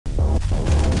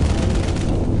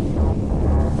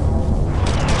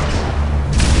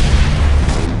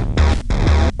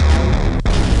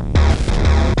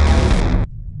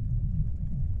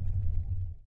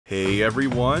Hey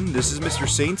everyone, this is Mr.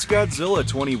 Saints Godzilla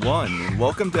 21, and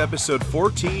welcome to episode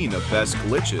 14 of Best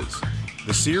Glitches,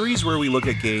 the series where we look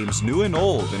at games new and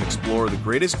old and explore the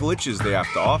greatest glitches they have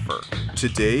to offer.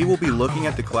 Today we'll be looking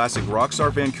at the classic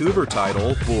Rockstar Vancouver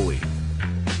title, Bully.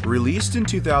 Released in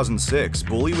 2006,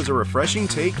 Bully was a refreshing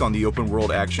take on the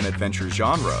open-world action-adventure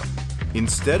genre.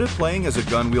 Instead of playing as a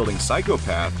gun-wielding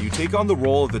psychopath, you take on the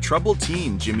role of the troubled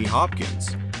teen Jimmy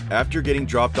Hopkins. After getting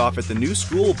dropped off at the new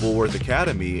school, Bulworth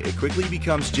Academy, it quickly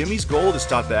becomes Jimmy's goal to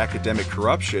stop the academic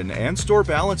corruption and store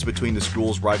balance between the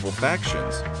school's rival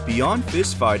factions. Beyond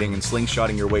fist-fighting and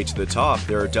slingshotting your way to the top,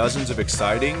 there are dozens of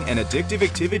exciting and addictive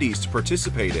activities to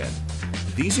participate in.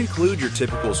 These include your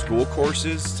typical school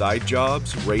courses, side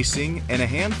jobs, racing, and a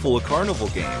handful of carnival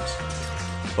games.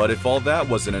 But if all that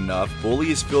wasn't enough,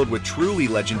 Bully is filled with truly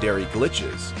legendary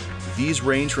glitches. These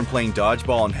range from playing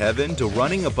dodgeball in heaven to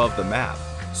running above the map.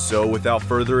 So without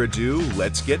further ado,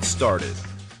 let's get started.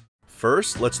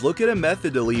 First, let's look at a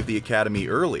method to leave the academy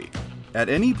early. At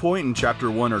any point in chapter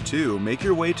 1 or 2, make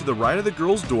your way to the right of the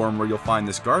girls' dorm where you'll find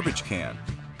this garbage can.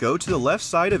 Go to the left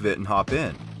side of it and hop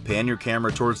in. Pan your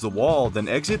camera towards the wall, then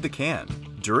exit the can.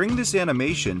 During this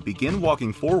animation, begin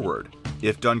walking forward.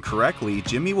 If done correctly,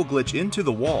 Jimmy will glitch into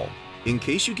the wall. In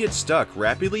case you get stuck,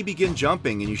 rapidly begin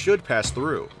jumping and you should pass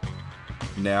through.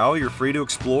 Now you're free to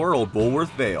explore Old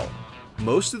Bulworth Vale.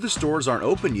 Most of the stores aren't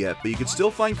open yet, but you can still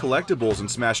find collectibles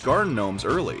and smash garden gnomes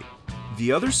early.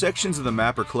 The other sections of the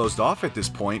map are closed off at this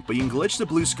point, but you can glitch the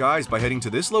blue skies by heading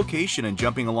to this location and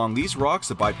jumping along these rocks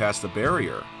to bypass the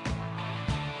barrier.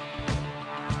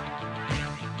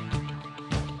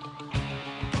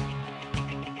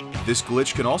 This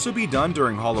glitch can also be done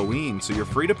during Halloween, so you're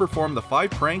free to perform the 5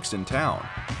 pranks in town.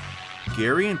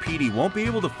 Gary and Petey won't be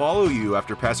able to follow you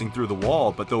after passing through the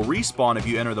wall, but they'll respawn if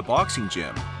you enter the boxing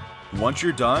gym. Once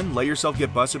you're done, let yourself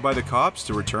get busted by the cops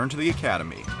to return to the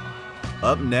academy.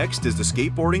 Up next is the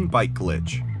skateboarding bike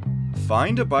glitch.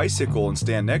 Find a bicycle and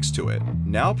stand next to it.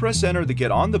 Now press enter to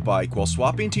get on the bike while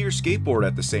swapping to your skateboard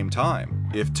at the same time.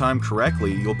 If timed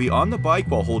correctly, you'll be on the bike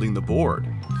while holding the board.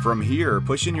 From here,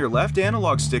 push in your left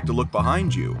analog stick to look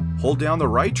behind you. Hold down the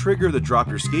right trigger to drop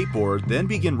your skateboard, then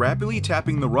begin rapidly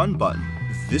tapping the run button.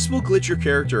 This will glitch your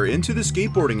character into the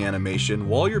skateboarding animation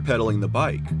while you're pedaling the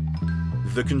bike.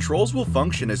 The controls will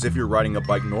function as if you're riding a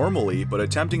bike normally, but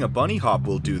attempting a bunny hop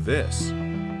will do this.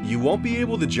 You won't be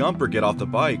able to jump or get off the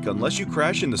bike unless you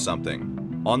crash into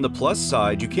something. On the plus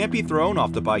side, you can't be thrown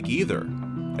off the bike either.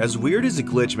 As weird as a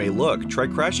glitch may look, try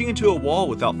crashing into a wall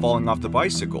without falling off the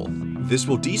bicycle. This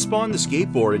will despawn the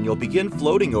skateboard and you'll begin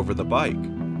floating over the bike.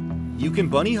 You can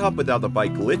bunny hop without the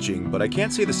bike glitching, but I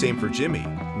can't say the same for Jimmy.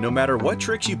 No matter what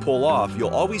tricks you pull off, you'll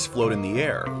always float in the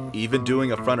air. Even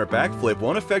doing a front or back flip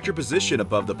won't affect your position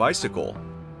above the bicycle.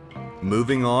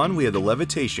 Moving on, we have the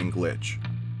levitation glitch.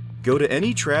 Go to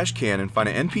any trash can and find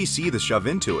an NPC to shove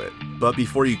into it, but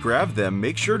before you grab them,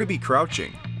 make sure to be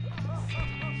crouching.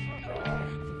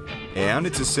 And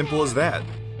it's as simple as that.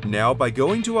 Now, by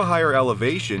going to a higher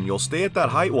elevation, you'll stay at that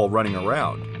height while running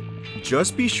around.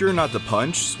 Just be sure not to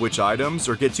punch, switch items,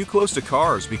 or get too close to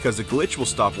cars because the glitch will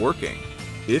stop working.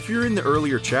 If you're in the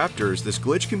earlier chapters, this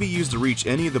glitch can be used to reach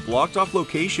any of the blocked off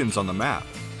locations on the map.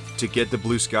 To get the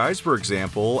blue skies, for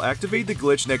example, activate the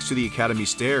glitch next to the academy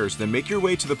stairs, then make your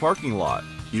way to the parking lot.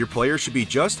 Your player should be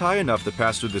just high enough to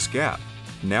pass through this gap.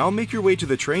 Now make your way to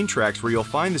the train tracks where you'll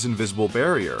find this invisible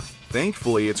barrier.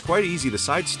 Thankfully, it's quite easy to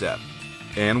sidestep.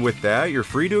 And with that, you're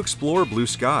free to explore blue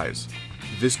skies.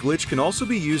 This glitch can also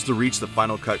be used to reach the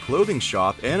Final Cut clothing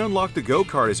shop and unlock the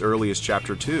go-kart as early as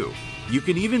chapter 2. You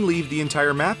can even leave the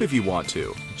entire map if you want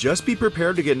to. Just be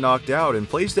prepared to get knocked out and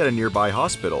placed at a nearby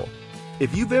hospital.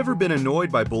 If you've ever been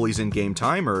annoyed by Bully's in-game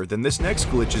timer, then this next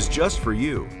glitch is just for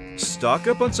you. Stock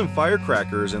up on some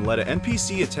firecrackers and let an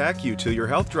NPC attack you till your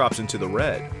health drops into the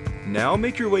red. Now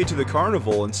make your way to the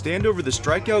carnival and stand over the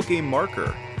strikeout game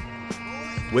marker.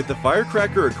 With the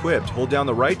firecracker equipped, hold down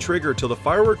the right trigger till the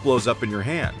firework blows up in your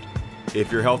hand.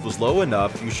 If your health was low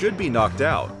enough, you should be knocked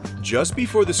out. Just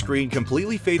before the screen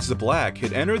completely fades to black,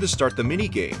 hit enter to start the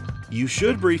minigame. You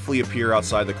should briefly appear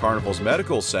outside the carnival's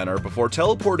medical center before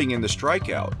teleporting in the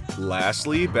strikeout.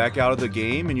 Lastly, back out of the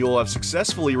game and you will have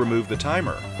successfully removed the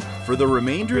timer. For the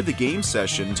remainder of the game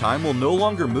session, time will no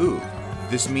longer move.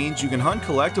 This means you can hunt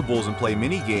collectibles and play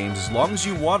minigames as long as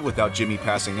you want without Jimmy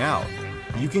passing out.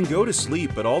 You can go to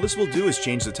sleep, but all this will do is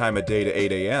change the time of day to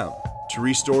 8 AM. To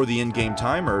restore the in-game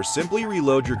timer, simply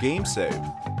reload your game save.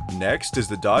 Next is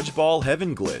the Dodgeball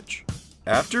Heaven glitch.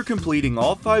 After completing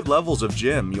all 5 levels of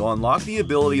Gym, you'll unlock the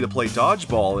ability to play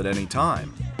dodgeball at any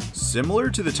time. Similar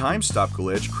to the time stop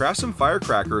glitch, craft some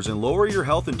firecrackers and lower your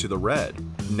health into the red.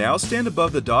 Now stand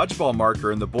above the dodgeball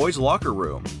marker in the boys' locker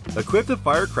room. Equip the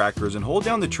firecrackers and hold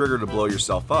down the trigger to blow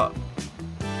yourself up.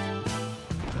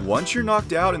 Once you're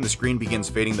knocked out and the screen begins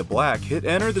fading to black, hit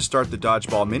enter to start the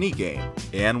dodgeball minigame.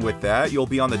 And with that, you'll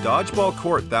be on the dodgeball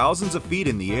court thousands of feet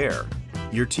in the air.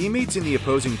 Your teammates in the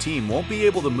opposing team won't be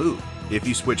able to move. If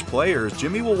you switch players,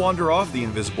 Jimmy will wander off the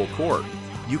invisible court.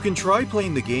 You can try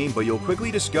playing the game, but you'll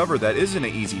quickly discover that isn't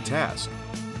an easy task.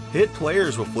 Hit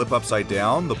players will flip upside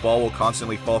down, the ball will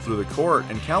constantly fall through the court,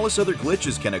 and countless other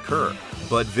glitches can occur.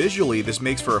 But visually, this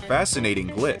makes for a fascinating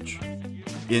glitch.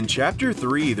 In Chapter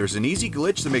 3, there's an easy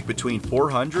glitch to make between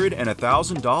 $400 and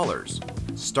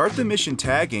 $1,000. Start the mission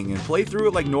tagging and play through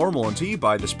it like normal until you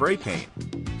buy the spray paint.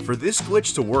 For this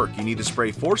glitch to work, you need to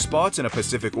spray 4 spots in a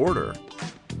specific order.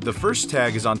 The first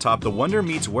tag is on top the Wonder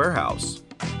Meats warehouse.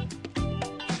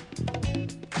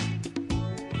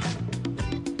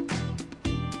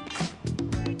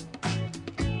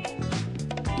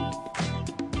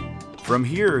 From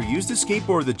here, use the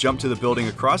skateboard to jump to the building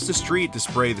across the street to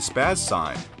spray the Spaz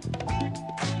sign.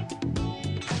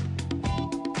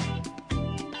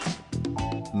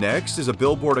 Next is a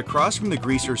billboard across from the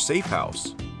Greaser's safe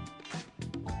house.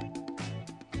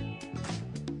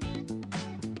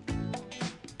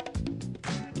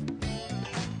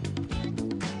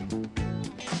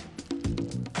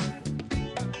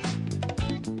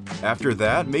 After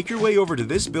that, make your way over to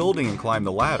this building and climb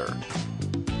the ladder.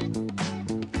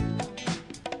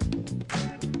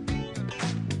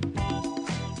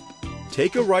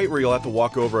 Take a right where you'll have to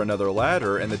walk over another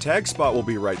ladder and the tag spot will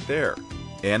be right there.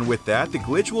 And with that, the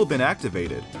glitch will have been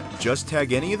activated. Just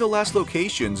tag any of the last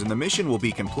locations and the mission will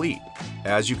be complete.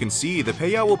 As you can see, the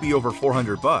payout will be over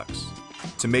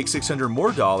 $400. To make $600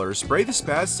 more, spray the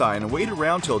Spaz sign and wait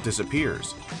around till it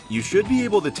disappears. You should be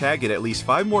able to tag it at least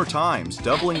 5 more times,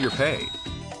 doubling your pay.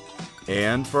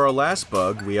 And for our last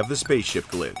bug, we have the spaceship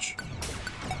glitch.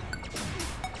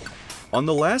 On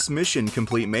the last mission,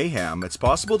 Complete Mayhem, it's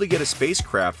possible to get a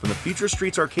spacecraft from the Future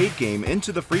Streets arcade game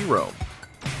into the free roam.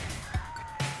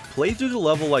 Play through the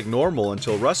level like normal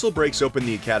until Russell breaks open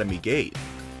the Academy gate.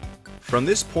 From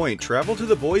this point, travel to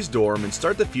the boys' dorm and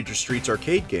start the Future Streets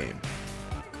arcade game.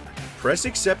 Press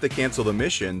accept to cancel the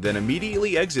mission, then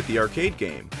immediately exit the arcade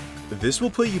game. This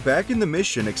will put you back in the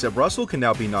mission, except Russell can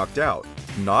now be knocked out.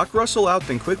 Knock Russell out,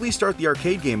 then quickly start the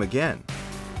arcade game again.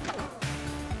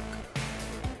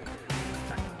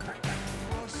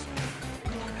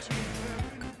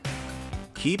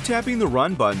 Keep tapping the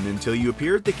run button until you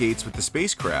appear at the gates with the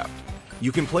spacecraft.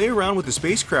 You can play around with the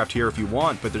spacecraft here if you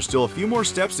want, but there's still a few more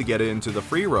steps to get it into the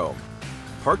free roam.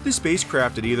 Park the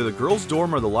spacecraft at either the girls'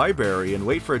 dorm or the library and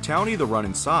wait for a townie to run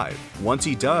inside. Once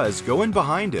he does, go in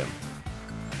behind him.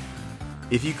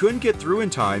 If you couldn't get through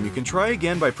in time, you can try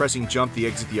again by pressing jump to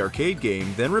exit the arcade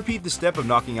game, then repeat the step of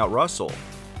knocking out Russell.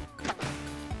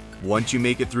 Once you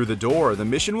make it through the door, the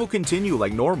mission will continue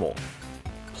like normal.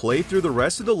 Play through the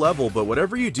rest of the level, but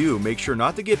whatever you do, make sure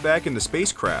not to get back in the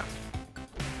spacecraft.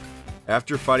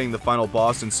 After fighting the final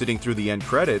boss and sitting through the end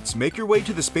credits, make your way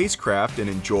to the spacecraft and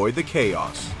enjoy the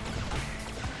chaos.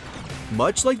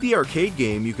 Much like the arcade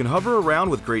game, you can hover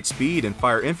around with great speed and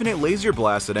fire infinite laser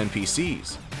blasts at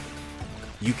NPCs.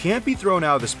 You can't be thrown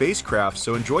out of the spacecraft,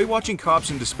 so enjoy watching cops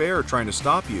in despair trying to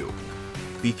stop you.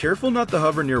 Be careful not to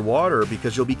hover near water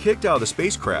because you'll be kicked out of the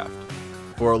spacecraft.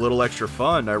 For a little extra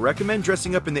fun, I recommend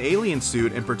dressing up in the alien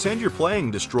suit and pretend you're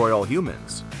playing Destroy All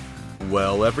Humans.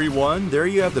 Well everyone, there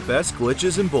you have the best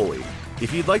glitches in Bully.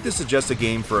 If you'd like to suggest a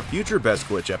game for a future Best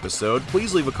Glitch episode,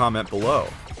 please leave a comment below.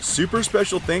 Super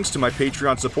special thanks to my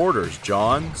Patreon supporters,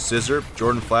 John, Scissor,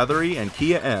 Jordan Flathery, and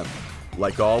Kia M.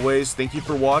 Like always, thank you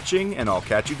for watching, and I'll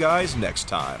catch you guys next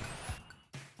time.